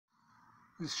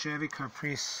This Chevy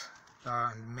Caprice,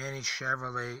 many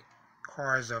Chevrolet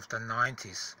cars of the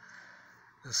 90s,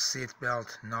 the seat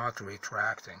belt not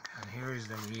retracting. And here is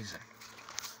the reason.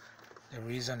 The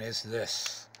reason is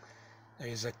this. There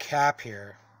is a cap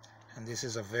here, and this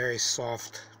is a very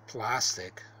soft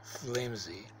plastic,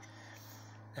 flimsy,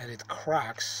 and it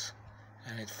cracks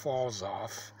and it falls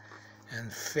off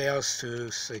and fails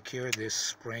to secure this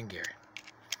spring here.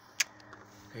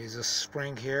 There is a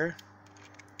spring here,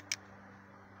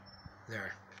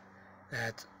 there,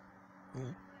 that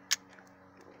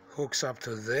hooks up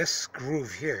to this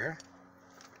groove here.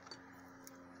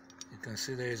 You can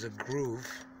see there is a groove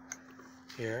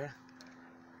here.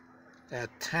 That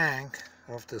tank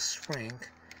of the spring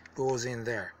goes in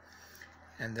there,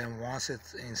 and then once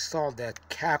it's installed, that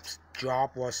cap's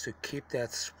job was to keep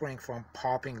that spring from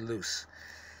popping loose.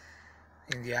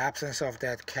 In the absence of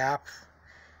that cap,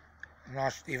 I'm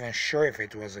not even sure if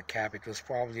it was a cap. It was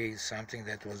probably something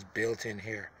that was built in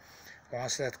here.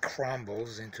 Once that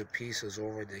crumbles into pieces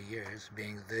over the years,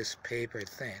 being this paper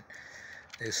thin,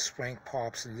 this spring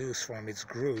pops loose from its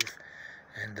groove,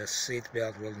 and the seat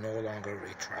belt will no longer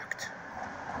retract.